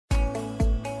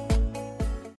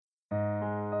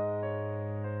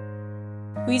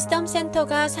위즈덤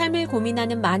센터가 삶을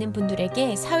고민하는 많은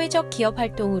분들에게 사회적 기업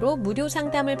활동으로 무료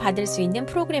상담을 받을 수 있는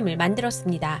프로그램을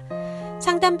만들었습니다.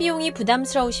 상담 비용이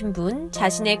부담스러우신 분,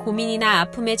 자신의 고민이나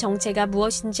아픔의 정체가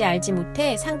무엇인지 알지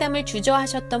못해 상담을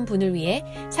주저하셨던 분을 위해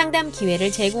상담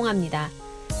기회를 제공합니다.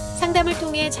 상담을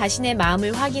통해 자신의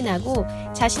마음을 확인하고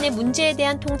자신의 문제에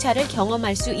대한 통찰을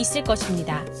경험할 수 있을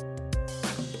것입니다.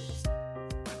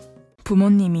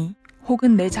 부모님이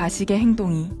혹은 내 자식의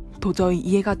행동이 도저히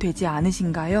이해가 되지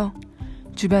않으신가요?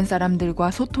 주변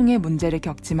사람들과 소통의 문제를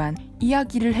겪지만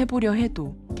이야기를 해보려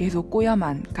해도 계속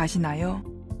꼬여만 가시나요?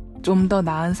 좀 더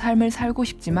나은 삶을 살고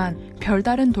싶지만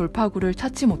별다른 돌파구를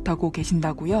찾지 못하고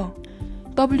계신다고요?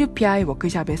 WPI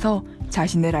워크샵에서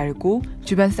자신을 알고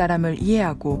주변 사람을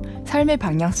이해하고 삶의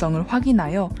방향성을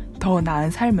확인하여 더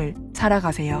나은 삶을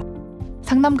살아가세요.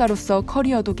 상담가로서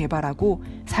커리어도 개발하고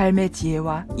삶의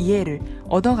지혜와 이해를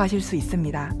얻어가실 수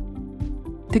있습니다.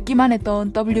 듣기만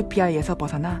했던 WPI에서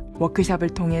벗어나 워크샵을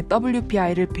통해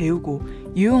WPI를 배우고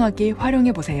유용하게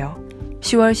활용해보세요.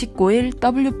 10월 19일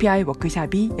WPI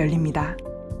워크샵이 열립니다.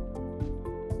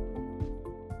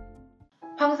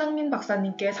 황상민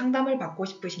박사님께 상담을 받고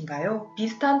싶으신가요?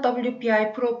 비슷한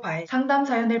WPI 프로파일, 상담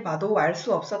사연을 봐도 알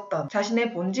수 없었던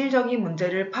자신의 본질적인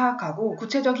문제를 파악하고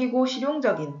구체적이고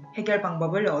실용적인 해결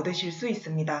방법을 얻으실 수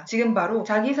있습니다. 지금 바로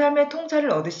자기 삶의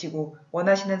통찰을 얻으시고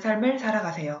원하시는 삶을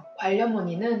살아가세요. 관련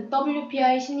문의는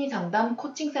WPI 심리상담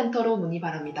코칭센터로 문의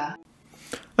바랍니다.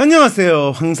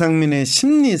 안녕하세요. 황상민의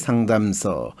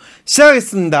심리상담소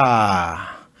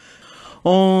시작하겠습니다.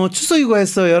 추석이고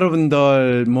해서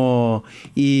여러분들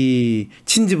이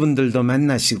친지분들도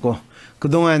만나시고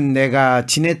그동안 내가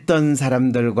지냈던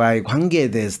사람들과의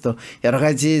관계에 대해서도 여러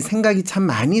가지 생각이 참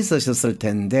많이 있으셨을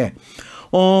텐데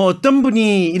어떤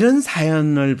분이 이런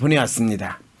사연을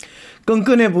보내왔습니다.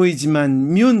 끈끈해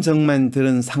보이지만 미운정만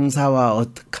들은 상사와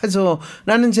어떡하죠?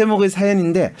 라는 제목의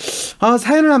사연인데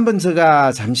사연을 한번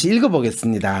제가 잠시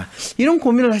읽어보겠습니다. 이런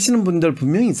고민을 하시는 분들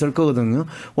분명히 있을 거거든요.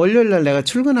 월요일날 내가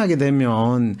출근하게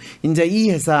되면 이제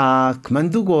이 회사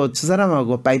그만두고 저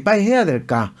사람하고 빠이빠이 해야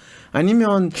될까?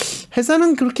 아니면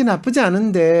회사는 그렇게 나쁘지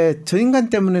않은데 저 인간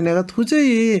때문에 내가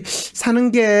도저히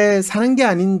사는 게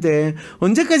아닌데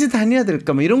언제까지 다녀야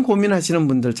될까? 이런 고민하시는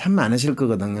분들 참 많으실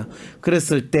거거든요.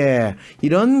 그랬을 때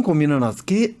이런 고민은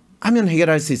어떻게 하면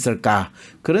해결할 수 있을까?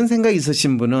 그런 생각이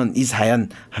있으신 분은 이 사연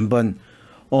한번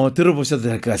들어보셔도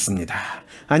될 것 같습니다.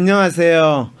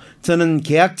 안녕하세요. 저는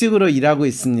계약직으로 일하고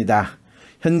있습니다.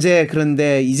 현재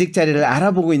그런데 이직 자리를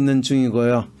알아보고 있는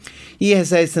중이고요. 이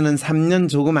회사에서는 3년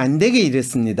조금 안 되게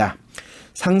일했습니다.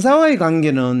 상사와의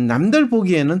관계는 남들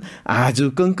보기에는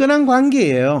아주 끈끈한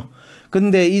관계예요.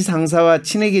 근데 이 상사와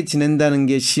친하게 지낸다는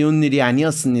게 쉬운 일이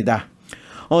아니었습니다.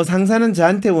 상사는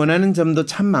저한테 원하는 점도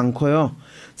참 많고요.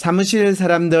 사무실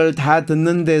사람들 다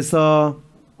듣는 데서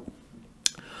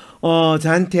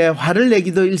저한테 화를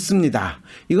내기도 일쑤입니다.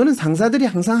 이거는 상사들이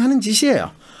항상 하는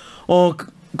짓이에요.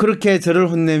 그렇게 저를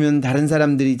혼내면 다른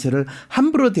사람들이 저를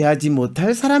함부로 대하지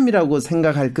못할 사람이라고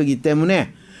생각할 거기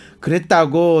때문에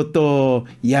그랬다고 또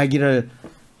이야기를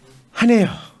하네요.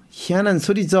 희한한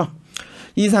소리죠.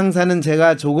 이 상사는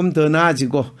제가 조금 더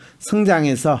나아지고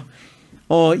성장해서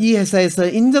이 회사에서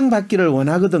인정받기를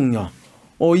원하거든요.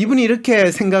 이분이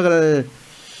이렇게 생각을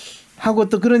하고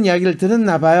또 그런 이야기를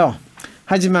들었나 봐요.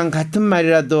 하지만 같은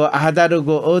말이라도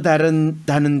다르고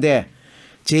다른데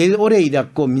제일 오래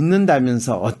일했고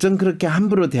믿는다면서 어쩜 그렇게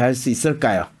함부로 대할 수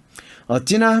있을까요?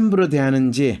 어찌나 함부로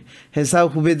대하는지 회사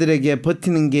후배들에게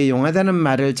버티는 게 용하다는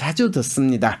말을 자주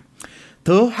듣습니다.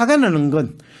 더 화가 나는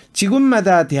건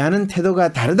직원마다 대하는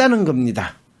태도가 다르다는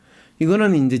겁니다.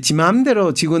 이거는 이제 지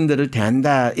마음대로 직원들을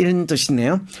대한다 이런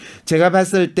뜻이네요. 제가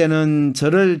봤을 때는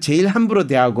저를 제일 함부로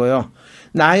대하고요.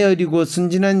 나이 어리고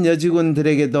순진한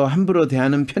여직원들에게도 함부로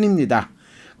대하는 편입니다.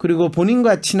 그리고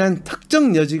본인과 친한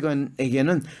특정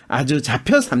여직원에게는 아주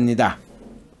잡혀 삽니다.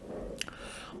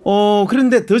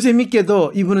 그런데 더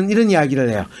재밌게도 이분은 이런 이야기를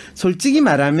해요. 솔직히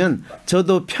말하면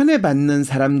저도 편애받는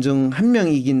사람 중 한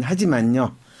명이긴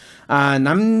하지만요.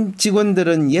 남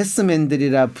직원들은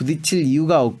예스맨들이라 부딪힐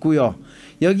이유가 없고요.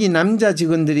 여기 남자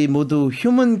직원들이 모두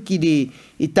휴먼끼리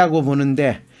있다고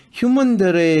보는데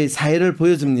휴먼들의 사회를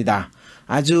보여줍니다.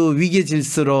 아주 위계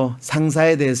질서로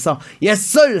상사에 대해서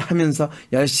yes sir 하면서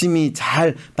열심히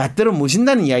잘 받들어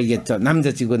모신다는 이야기겠죠.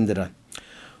 남자 직원들은.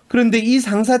 그런데 이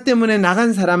상사 때문에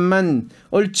나간 사람만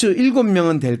얼추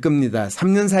 7명은 될 겁니다.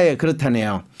 3년 사이에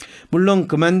그렇다네요. 물론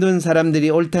그만둔 사람들이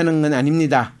옳다는 건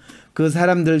아닙니다. 그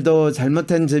사람들도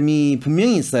잘못한 점이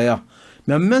분명히 있어요.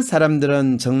 몇몇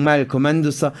사람들은 정말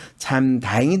그만둬서 참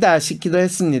다행이다 싶기도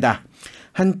했습니다.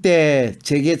 한때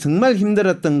제게 정말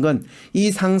힘들었던 건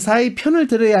이 상사의 편을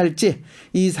들어야 할지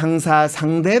이 상사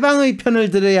상대방의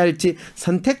편을 들어야 할지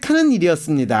선택하는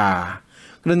일이었습니다.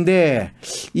 그런데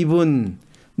이분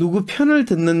누구 편을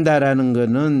듣는다라는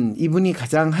거는 이분이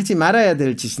가장 하지 말아야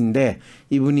될 짓인데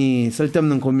이분이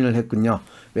쓸데없는 고민을 했군요.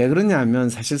 왜 그러냐면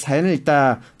사실 사연을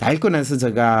다 읽고 나서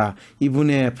제가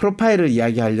이분의 프로파일을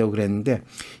이야기하려고 그랬는데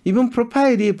이분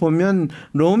프로파일이 보면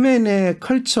로맨의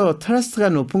컬처 트러스트가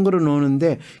높은 거로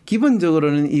나오는데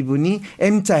기본적으로는 이분이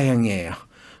M자형이에요.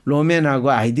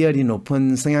 로맨하고 아이디얼이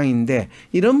높은 성향인데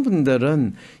이런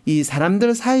분들은 이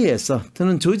사람들 사이에서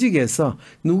또는 조직에서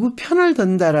누구 편을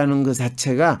든다라는 것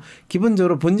자체가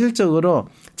기본적으로 본질적으로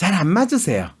잘 안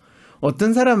맞으세요.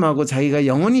 어떤 사람하고 자기가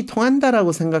영원히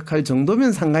통한다라고 생각할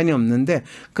정도면 상관이 없는데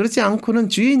그렇지 않고는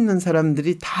주위에 있는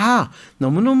사람들이 다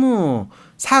너무너무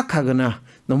사악하거나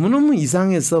너무너무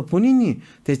이상해서 본인이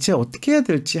대체 어떻게 해야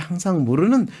될지 항상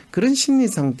모르는 그런 심리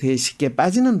상태에 쉽게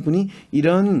빠지는 분이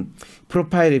이런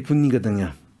프로파일의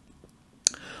분이거든요.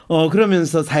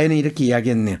 그러면서 사연에 이렇게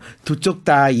이야기했네요. 두 쪽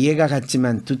다 이해가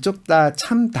갔지만 두 쪽 다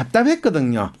참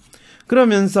답답했거든요.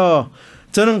 그러면서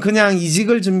저는 그냥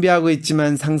이직을 준비하고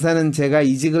있지만 상사는 제가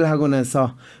이직을 하고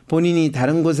나서 본인이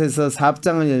다른 곳에서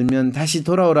사업장을 열면 다시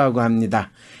돌아오라고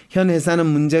합니다. 현 회사는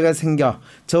문제가 생겨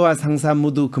저와 상사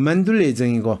모두 그만둘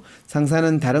예정이고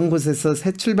상사는 다른 곳에서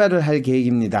새 출발을 할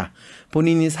계획입니다.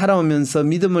 본인이 살아오면서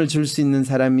믿음을 줄 수 있는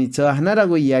사람이 저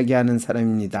하나라고 이야기하는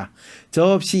사람입니다. 저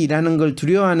없이 일하는 걸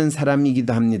두려워하는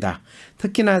사람이기도 합니다.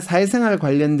 특히나 사회생활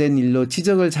관련된 일로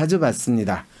지적을 자주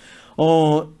받습니다.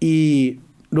 이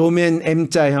로맨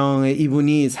M자형의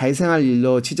이분이 사회생활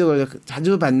일로 지적을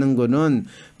자주 받는 거는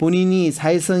본인이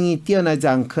사회성이 뛰어나지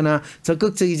않거나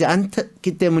적극적이지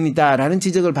않기 때문이다라는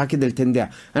지적을 받게 될 텐데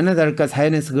아나 다를까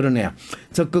사연에서 그러네요.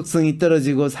 적극성이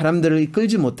떨어지고 사람들을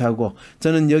이끌지 못하고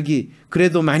저는 여기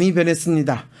그래도 많이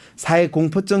변했습니다. 사회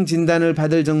공포증 진단을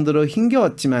받을 정도로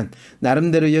힘겨웠지만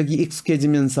나름대로 여기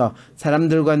익숙해지면서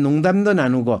사람들과 농담도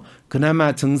나누고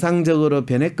그나마 정상적으로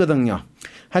변했거든요.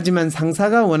 하지만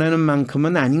상사가 원하는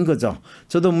만큼은 아닌 거죠.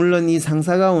 저도 물론 이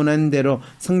상사가 원하는 대로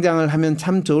성장을 하면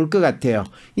참 좋을 것 같아요.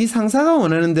 이 상사가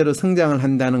원하는 대로 성장을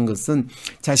한다는 것은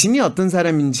자신이 어떤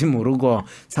사람인지 모르고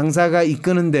상사가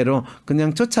이끄는 대로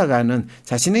그냥 쫓아가는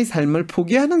자신의 삶을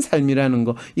포기하는 삶이라는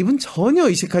거 이분 전혀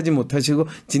의식하지 못하시고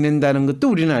지낸다는 것도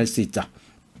우리는 알 수 있죠.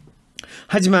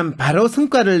 하지만 바로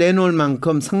성과를 내놓을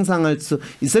만큼 성장할 수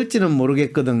있을지는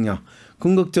모르겠거든요.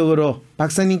 궁극적으로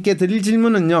박사님께 드릴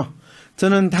질문은요.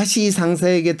 저는 다시 이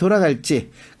상사에게 돌아갈지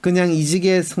그냥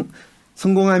이직에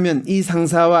성공하면 이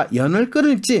상사와 연을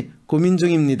끊을지 고민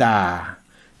중입니다.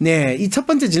 네, 이 첫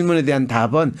번째 질문에 대한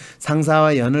답은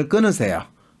상사와 연을 끊으세요.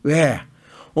 왜?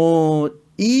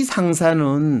 이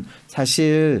상사는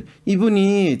사실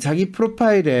이분이 자기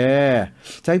프로파일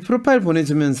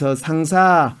보내주면서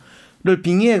상사를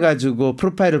빙의해가지고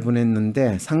프로파일을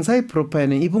보냈는데 상사의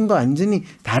프로파일은 이분과 완전히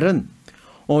다른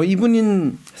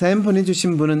이분인 사연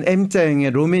보내주신 분은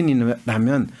M자형의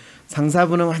로맨이라면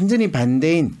상사분은 완전히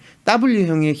반대인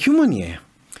W형의 휴먼이에요.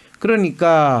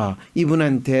 그러니까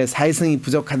이분한테 사회성이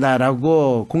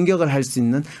부족하다라고 공격을 할 수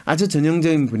있는 아주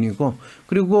전형적인 분이고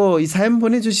그리고 이 사연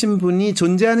보내주신 분이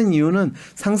존재하는 이유는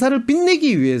상사를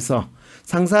빛내기 위해서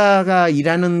상사가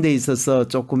일하는 데 있어서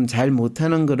조금 잘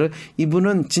못하는 거를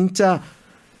이분은 진짜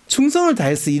충성을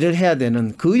다해서 일을 해야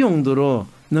되는 그 용도로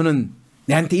너는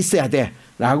내한테 있어야 돼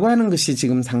라고 하는 것이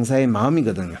지금 상사의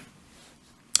마음이거든요.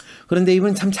 그런데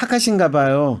이분은 참 착하신가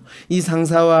봐요. 이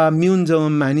상사와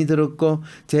미운정은 많이 들었고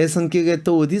제 성격에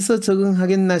또 어디서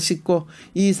적응하겠나 싶고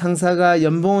이 상사가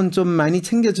연봉은 좀 많이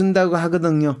챙겨준다고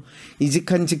하거든요.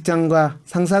 이직한 직장과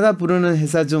상사가 부르는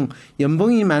회사 중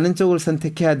연봉이 많은 쪽을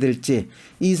선택해야 될지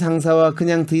이 상사와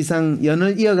그냥 더 이상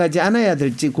연을 이어가지 않아야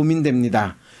될지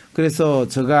고민됩니다. 그래서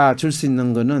제가 줄 수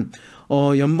있는 거는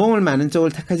연봉을 많은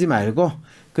쪽을 택하지 말고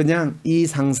그냥 이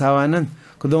상사와는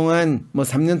그동안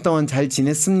 3년 동안 잘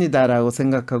지냈습니다라고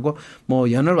생각하고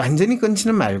연을 완전히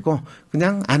끊지는 말고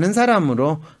그냥 아는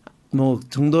사람으로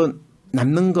정도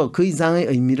남는 거 그 이상의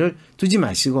의미를 두지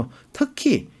마시고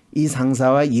특히 이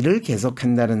상사와 일을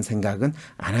계속한다는 생각은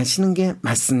안 하시는 게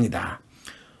맞습니다.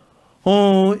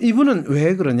 이분은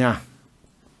왜 그러냐?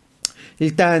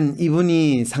 일단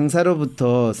이분이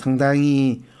상사로부터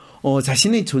상당히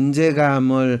자신의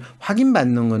존재감을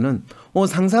확인받는 거는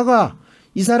상사가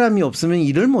이 사람이 없으면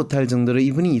일을 못할 정도로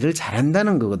이분이 일을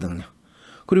잘한다는 거거든요.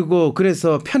 그리고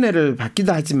그래서 편애를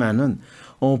받기도 하지만은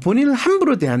본인을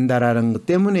함부로 대한다라는 것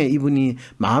때문에 이분이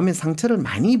마음의 상처를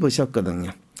많이 입으셨거든요.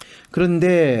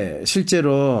 그런데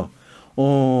실제로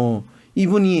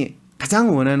이분이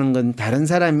가장 원하는 건 다른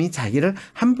사람이 자기를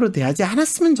함부로 대하지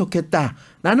않았으면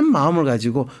좋겠다라는 마음을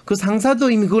가지고 그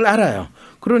상사도 이미 그걸 알아요.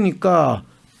 그러니까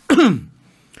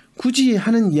굳이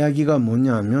하는 이야기가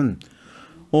뭐냐면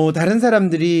다른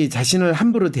사람들이 자신을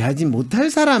함부로 대하지 못할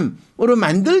사람으로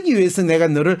만들기 위해서 내가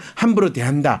너를 함부로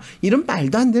대한다. 이런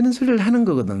말도 안 되는 소리를 하는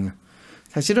거거든요.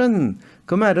 사실은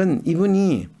그 말은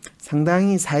이분이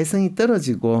상당히 사회성이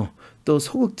떨어지고 또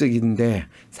소극적인데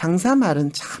상사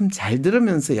말은 참 잘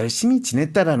들으면서 열심히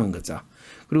지냈다라는 거죠.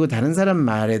 그리고 다른 사람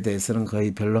말에 대해서는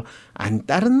거의 별로 안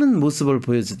따르는 모습을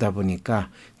보여주다 보니까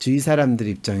주위 사람들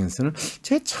입장에서는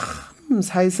쟤 참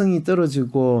사회성이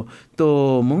떨어지고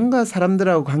또 뭔가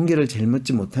사람들하고 관계를 잘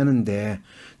맺지 못하는데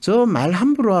저 말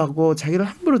함부로 하고 자기를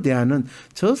함부로 대하는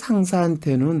저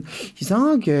상사한테는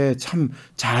이상하게 참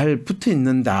잘 붙어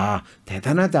있는다,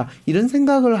 대단하다 이런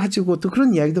생각을 가지고 또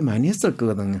그런 이야기도 많이 했을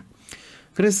거거든요.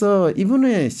 그래서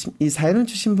이분의 이 사연을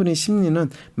주신 분의 심리는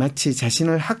마치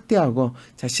자신을 학대하고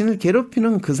자신을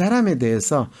괴롭히는 그 사람에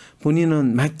대해서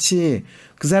본인은 마치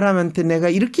그 사람한테 내가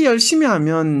이렇게 열심히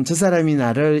하면 저 사람이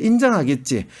나를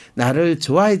인정하겠지, 나를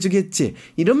좋아해 주겠지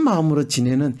이런 마음으로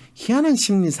지내는 희한한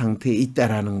심리 상태에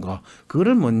있다라는 거,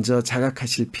 그거를 먼저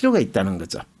자각하실 필요가 있다는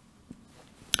거죠.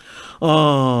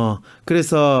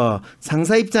 그래서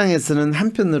상사 입장에서는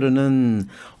한편으로는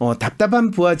답답한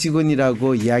부하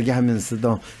직원이라고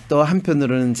이야기하면서도 또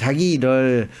한편으로는 자기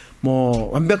일을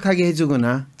뭐 완벽하게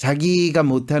해주거나 자기가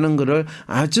못하는 거를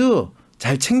아주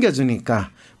잘 챙겨주니까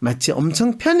마치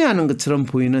엄청 편애하는 것처럼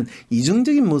보이는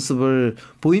이중적인 모습을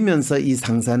보이면서 이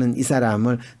상사는 이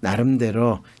사람을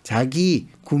나름대로 자기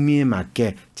구미에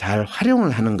맞게 잘 활용을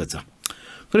하는 거죠.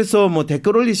 그래서 뭐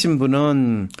댓글 올리신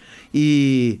분은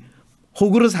이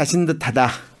호구로 사신 듯하다.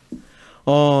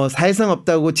 사회성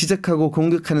없다고 지적하고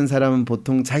공격하는 사람은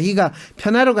보통 자기가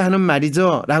편하려고 하는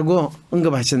말이죠 라고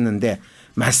언급하셨는데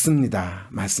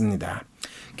맞습니다.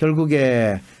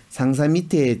 결국에 상사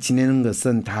밑에 지내는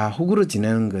것은 다 호구로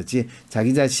지내는 거지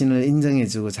자기 자신을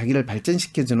인정해주고 자기를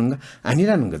발전시켜주는 거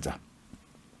아니라는 거죠.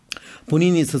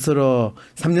 본인이 스스로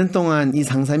 3년 동안 이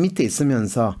상사 밑에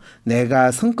있으면서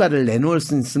내가 성과를 내놓을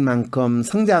수 있을 만큼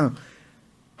성장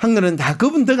한 거는 다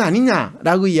그분 덕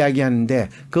아니냐라고 이야기하는데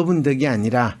그분 덕이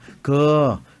아니라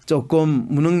그 조금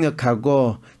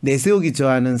무능력하고 내세우기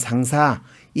좋아하는 상사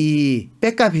이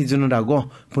백업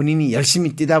해주느라고 본인이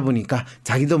열심히 뛰다 보니까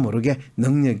자기도 모르게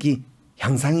능력이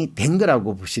향상이 된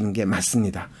거라고 보시는 게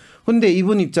맞습니다. 근데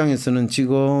이분 입장에서는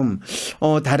지금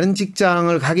다른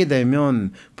직장을 가게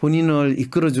되면 본인을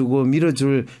이끌어주고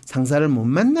밀어줄 상사를 못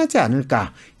만나지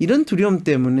않을까 이런 두려움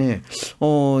때문에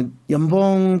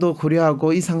연봉도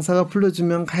고려하고 이 상사가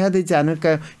불러주면 가야 되지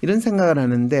않을까요 이런 생각을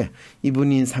하는데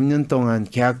이분이 3년 동안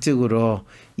계약직으로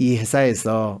이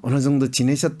회사에서 어느 정도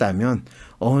지내셨다면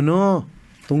어느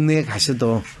동네에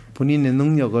가셔도 본인의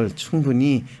능력을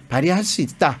충분히 발휘할 수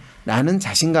있다라는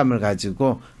자신감을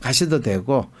가지고 가셔도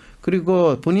되고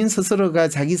그리고 본인 스스로가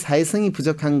자기 사회성이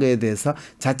부족한 거에 대해서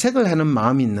자책을 하는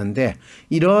마음이 있는데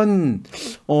이런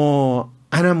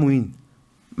아나무인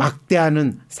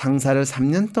막대하는 상사를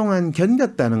 3년 동안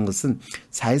견뎠다는 것은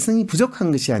사회성이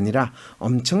부족한 것이 아니라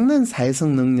엄청난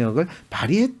사회성 능력을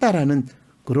발휘했다라는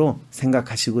거로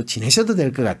생각하시고 지내셔도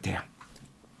될 것 같아요.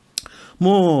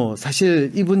 뭐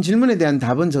사실 이분 질문에 대한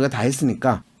답은 제가 다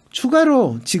했으니까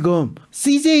추가로 지금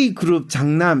CJ그룹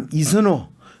장남 이선호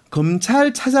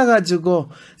검찰 찾아가지고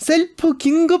셀프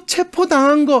긴급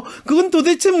체포당한 거 그건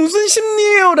도대체 무슨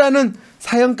심리예요? 라는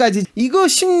사연까지 이거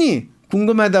심리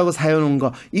궁금하다고 사연 온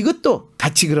거 이것도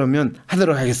같이 그러면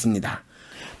하도록 하겠습니다.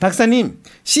 박사님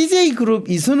CJ그룹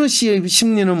이선호 씨의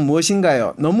심리는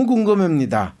무엇인가요? 너무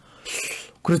궁금합니다.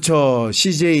 그렇죠.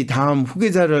 CJ 다음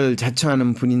후계자를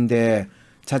자처하는 분인데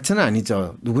자처는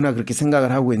아니죠. 누구나 그렇게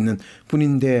생각을 하고 있는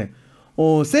분인데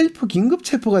셀프 긴급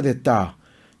체포가 됐다.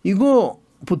 이거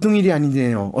보통 일이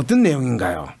아니네요. 어떤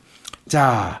내용인가요?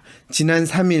 자, 지난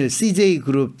 3일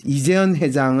CJ그룹 이재현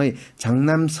회장의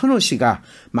장남 선호 씨가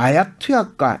마약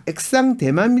투약과 액상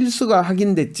대마 밀수가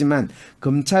확인됐지만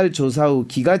검찰 조사 후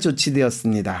기가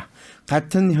조치되었습니다.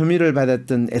 같은 혐의를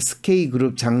받았던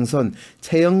SK그룹 장손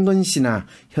최영근 씨나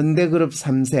현대그룹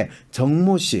 3세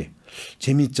정모 씨.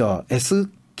 재밌죠?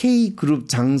 SK그룹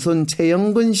장손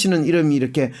최영근 씨는 이름이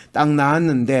이렇게 딱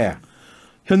나왔는데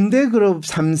현대그룹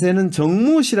 3세는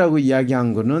정모 씨라고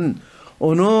이야기한 거는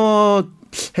어느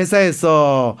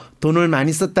회사에서 돈을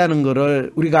많이 썼다는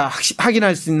거를 우리가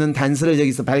확인할 수 있는 단서를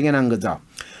여기서 발견한 거죠.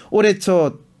 올해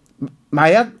초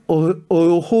마약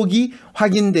의혹이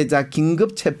확인되자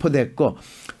긴급 체포됐고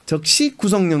즉시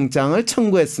구속영장을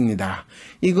청구했습니다.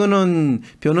 이거는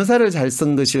변호사를 잘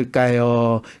쓴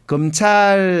것일까요?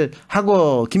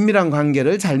 검찰하고 긴밀한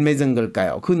관계를 잘 맺은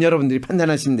걸까요? 그건 여러분들이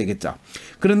판단하시면 되겠죠.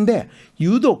 그런데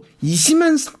유독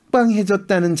이시만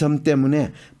석방해줬다는 점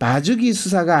때문에 봐주기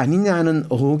수사가 아니냐 하는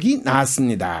의혹이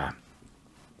나왔습니다.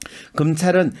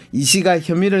 검찰은 이 씨가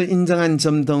혐의를 인정한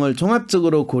점 등을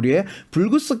종합적으로 고려해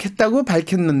불구속했다고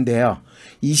밝혔는데요.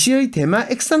 이 씨의 대마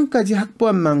액상까지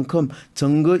확보한 만큼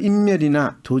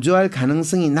증거인멸이나 도주할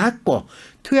가능성이 낮고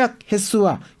투약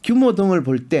횟수와 규모 등을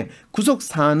볼 때 구속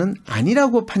사안은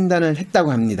아니라고 판단을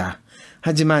했다고 합니다.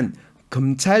 하지만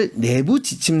검찰 내부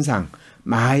지침상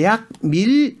마약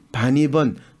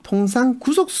밀반입은 통상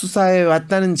구속수사에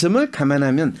왔다는 점을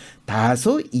감안하면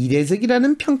다소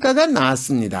이례적이라는 평가가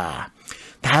나왔습니다.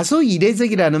 다소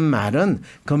이례적이라는 말은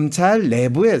검찰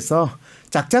내부에서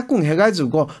짝짝꿍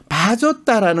해가지고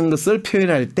봐줬다라는 것을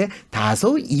표현할 때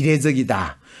다소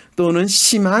이례적이다. 또는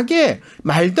심하게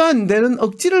말도 안 되는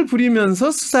억지를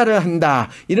부리면서 수사를 한다.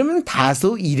 이러면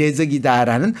다소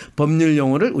이례적이다라는 법률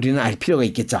용어를 우리는 알 필요가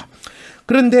있겠죠.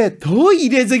 그런데 더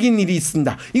이례적인 일이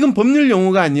있습니다. 이건 법률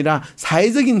용어가 아니라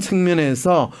사회적인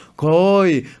측면에서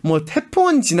거의 뭐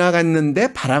태풍은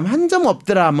지나갔는데 바람 한 점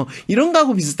없더라. 뭐 이런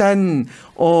거하고 비슷한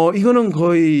이거는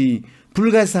거의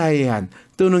불가사의한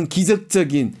또는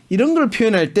기적적인 이런 걸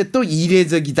표현할 때 또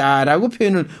이례적이다라고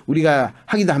표현을 우리가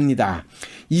하기도 합니다.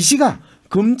 이 씨가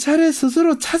검찰에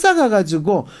스스로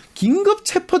찾아가가지고 긴급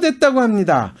체포됐다고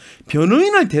합니다.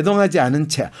 변호인을 대동하지 않은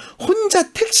채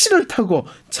혼자 택시를 타고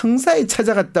청사에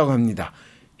찾아갔다고 합니다.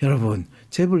 여러분,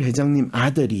 재벌 회장님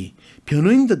아들이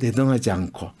변호인도 대동하지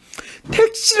않고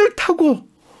택시를 타고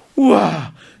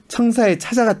우와 청사에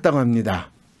찾아갔다고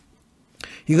합니다.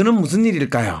 이거는 무슨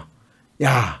일일까요?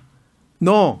 야,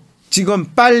 너 지금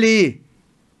빨리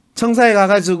청사에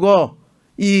가가지고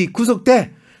이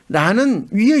구속돼 라는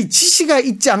위의 지시가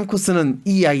있지 않고서는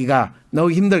이 이야기가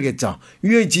나오기 힘들겠죠.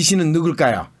 위의 지시는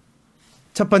누굴까요?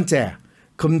 첫 번째,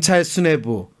 검찰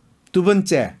수뇌부. 두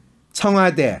번째,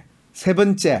 청와대. 세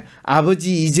번째,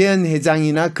 아버지 이재현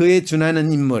회장이나 그에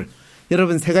준하는 인물.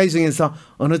 여러분 세 가지 중에서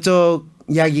어느 쪽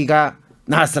이야기가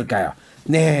나왔을까요?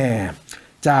 네.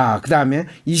 자, 그 다음에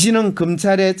이 씨는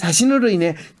검찰에 자신으로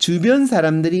인해 주변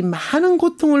사람들이 많은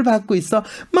고통을 받고 있어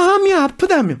마음이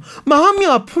아프다며. 마음이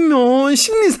아프면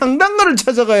심리상담가를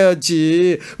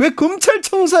찾아가야지. 왜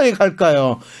검찰청사에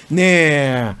갈까요?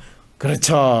 네.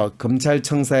 그렇죠.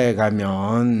 검찰청사에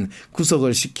가면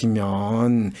구속을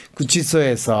시키면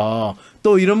구치소에서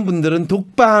또 이런 분들은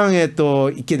독방에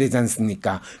또 있게 되지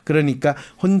않습니까? 그러니까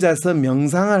혼자서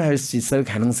명상을 할 수 있을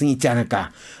가능성이 있지 않을까?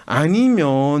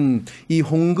 아니면 이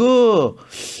홍거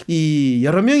이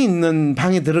여러 명 있는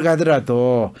방에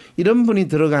들어가더라도 이런 분이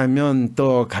들어가면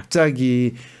또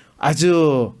갑자기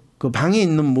아주 그 방에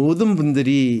있는 모든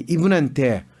분들이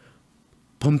이분한테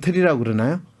범털이라고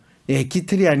그러나요? 예,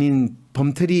 깃털이 아닌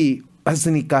범털이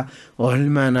왔으니까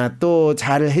얼마나 또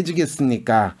잘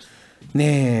해주겠습니까?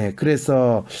 네,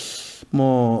 그래서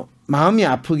뭐 마음이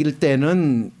아프길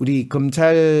때는 우리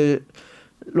검찰로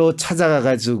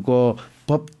찾아가가지고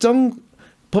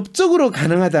법적으로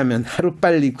가능하다면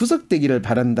하루빨리 구속되기를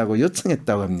바란다고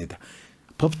요청했다고 합니다.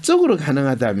 법적으로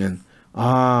가능하다면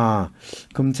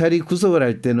검찰이 구속을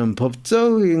할 때는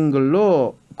법적인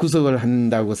걸로 구속을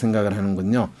한다고 생각을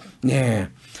하는군요. 네.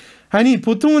 아니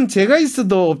보통은 죄가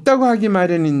있어도 없다고 하기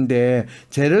마련인데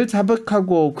죄를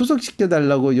자백하고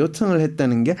구속시켜달라고 요청을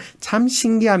했다는 게 참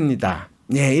신기합니다.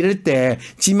 네, 이럴 때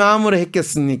지 마음으로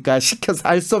했겠습니까? 시켜서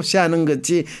할 수 없이 하는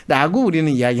거지 라고 우리는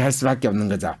이야기할 수밖에 없는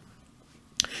거죠.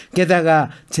 게다가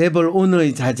재벌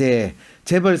오너의 자제,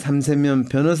 재벌 3세면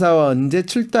변호사와 언제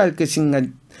출두할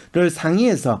것인가를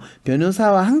상의해서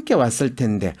변호사와 함께 왔을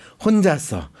텐데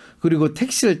혼자서 그리고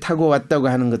택시를 타고 왔다고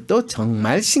하는 것도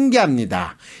정말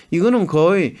신기합니다. 이거는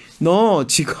거의 너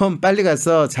지금 빨리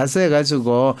가서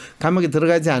자수해가지고 감옥에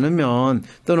들어가지 않으면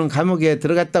또는 감옥에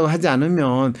들어갔다고 하지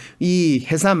않으면 이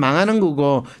회사 망하는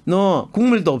거고 너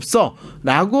국물도 없어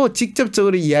라고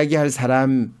직접적으로 이야기할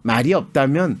사람 말이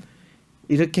없다면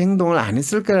이렇게 행동을 안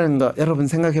했을 거라는 거 여러분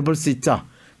생각해 볼 수 있죠.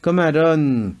 그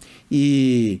말은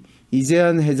이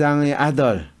이재현 회장의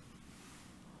아들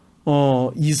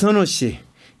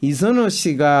이선호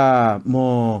씨가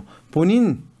뭐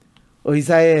본인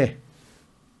의사에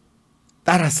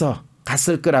따라서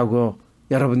갔을 거라고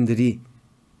여러분들이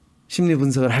심리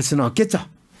분석을 할 수는 없겠죠.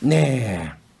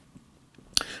 네.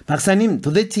 박사님,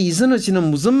 도대체 이선호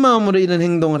씨는 무슨 마음으로 이런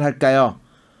행동을 할까요?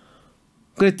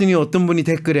 그랬더니 어떤 분이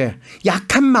댓글에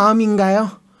약한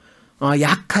마음인가요?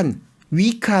 약한,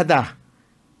 위크하다.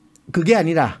 그게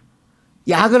아니라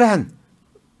약을 한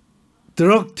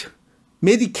drugged,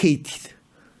 medicated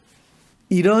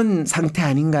이런 상태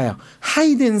아닌가요?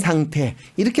 하이된 상태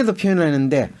이렇게도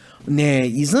표현하는데 네,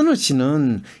 이선호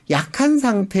씨는 약한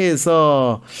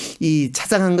상태에서 이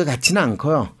찾아간 것 같지는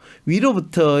않고요.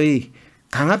 위로부터의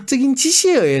강압적인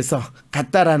지시에 의해서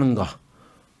갔다라는 거.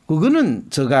 그거는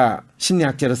제가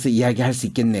심리학자로서 이야기할 수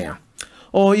있겠네요.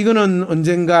 이거는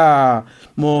언젠가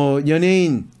뭐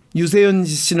연예인 유세윤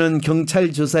씨는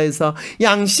경찰 조사에서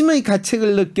양심의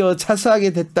가책을 느껴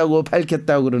자수하게 됐다고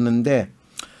밝혔다고 그러는데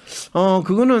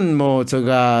그거는 뭐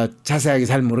제가 자세하게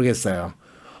잘 모르겠어요.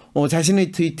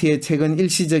 자신의 트위트에 최근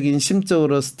일시적인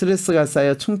심적으로 스트레스가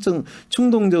쌓여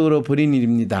충동적으로 벌인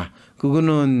일입니다.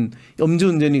 그거는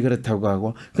음주운전이 그렇다고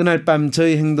하고 그날 밤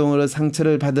저희 행동으로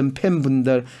상처를 받은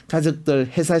팬분들,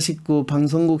 가족들, 회사 식구,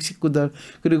 방송국 식구들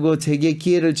그리고 제게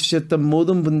기회를 주셨던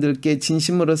모든 분들께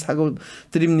진심으로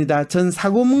사과드립니다. 전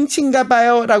사고 뭉친가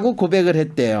봐요 라고 고백을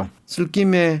했대요.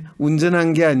 술김에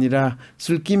운전한 게 아니라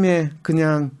술김에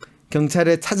그냥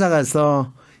경찰에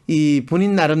찾아가서 이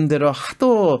본인 나름대로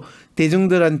하도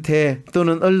대중들한테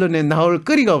또는 언론에 나올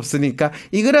거리가 없으니까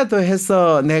이거라도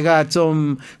해서 내가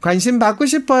좀 관심 받고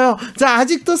싶어요. 자,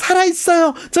 아직도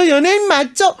살아있어요. 저 연예인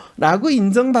맞죠? 라고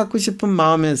인정받고 싶은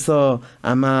마음에서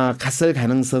아마 갔을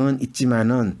가능성은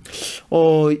있지만은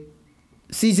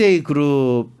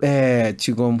CJ그룹의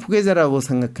지금 후계자라고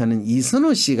생각하는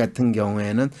이선호 씨 같은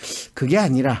경우에는 그게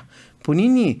아니라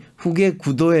본인이 후계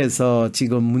구도에서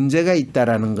지금 문제가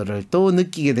있다라는 것을 또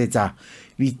느끼게 되자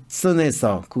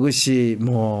윗선에서 그것이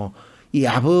뭐 이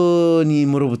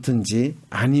아버님으로부터인지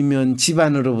아니면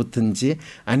집안으로부터인지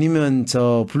아니면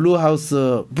저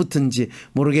블루하우스부터인지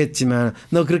모르겠지만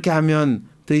너 그렇게 하면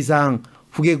더 이상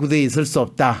후계 구도에 있을 수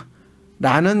없다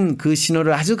라는 그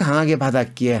신호를 아주 강하게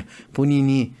받았기에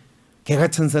본인이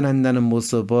개가천선한다는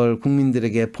모습을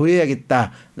국민들에게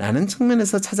보여야겠다라는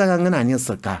측면에서 찾아간 건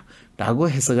아니었을까라고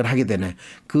해석을 하게 되네.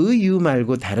 그 이유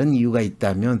말고 다른 이유가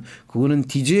있다면 그거는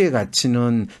뒤주에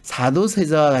갇히는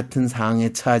사도세자와 같은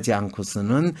상황에 처하지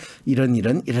않고서는 이런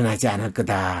일은 일어나지 않을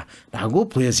거다라고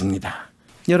보여집니다.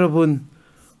 여러분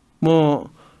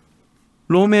뭐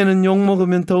롬에는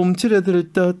욕먹으면 더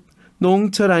움츠러들 듯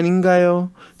노홍철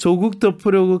아닌가요? 조국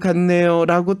덮으려고 갔네요.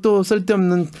 라고 또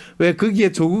쓸데없는 왜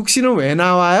거기에 조국 씨는 왜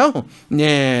나와요?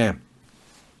 네.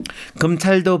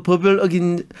 검찰도 법을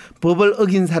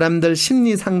어긴 사람들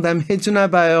심리 상담 해주나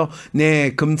봐요.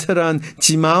 네, 검찰은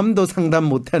지 마음도 상담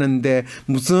못하는데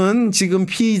무슨 지금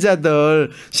피의자들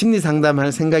심리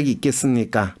상담할 생각이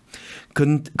있겠습니까?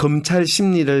 검찰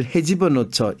심리를 헤집어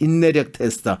놓죠. 인내력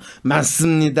테스트.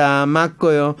 맞습니다.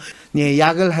 맞고요. 네,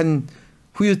 약을 한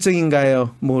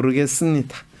후유증인가요?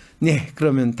 모르겠습니다. 네,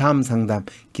 그러면 다음 상담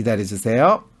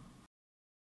기다려주세요.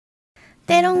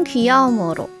 때론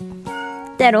귀여움으로,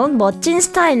 때론 멋진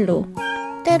스타일로,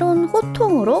 때론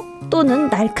호통으로, 또는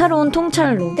날카로운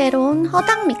통찰로, 때론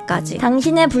허당미까지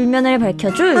당신의 불면을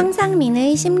밝혀줄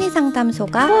황상민의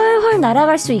심리상담소가 훨훨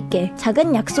날아갈 수 있게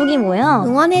작은 약속이 모여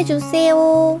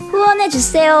응원해주세요.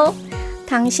 후원해주세요.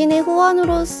 당신의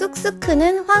후원으로 쑥쑥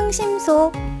크는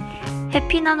황심소.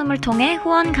 해피 나눔을 통해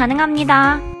후원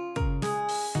가능합니다.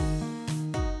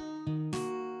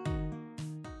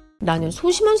 나는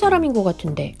소심한 사람인 것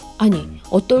같은데 아니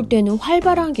어떨 때는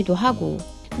활발하기도 하고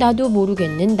나도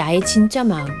모르겠는 나의 진짜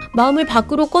마음을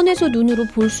밖으로 꺼내서 눈으로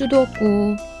볼 수도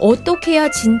없고 어떻게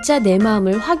해야 진짜 내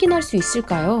마음을 확인할 수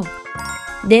있을까요?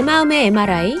 내 마음의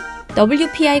MRI,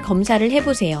 WPI 검사를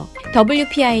해보세요.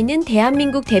 WPI는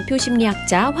대한민국 대표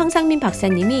심리학자 황상민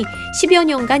박사님이 10여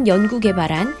년간 연구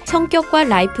개발한 성격과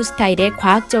라이프 스타일의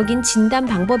과학적인 진단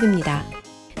방법입니다.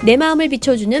 내 마음을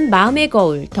비춰주는 마음의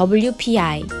거울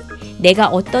WPI. 내가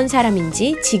어떤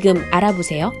사람인지 지금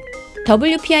알아보세요.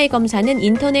 WPI 검사는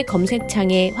인터넷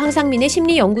검색창에 황상민의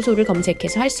심리연구소를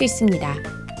검색해서 할 수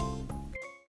있습니다.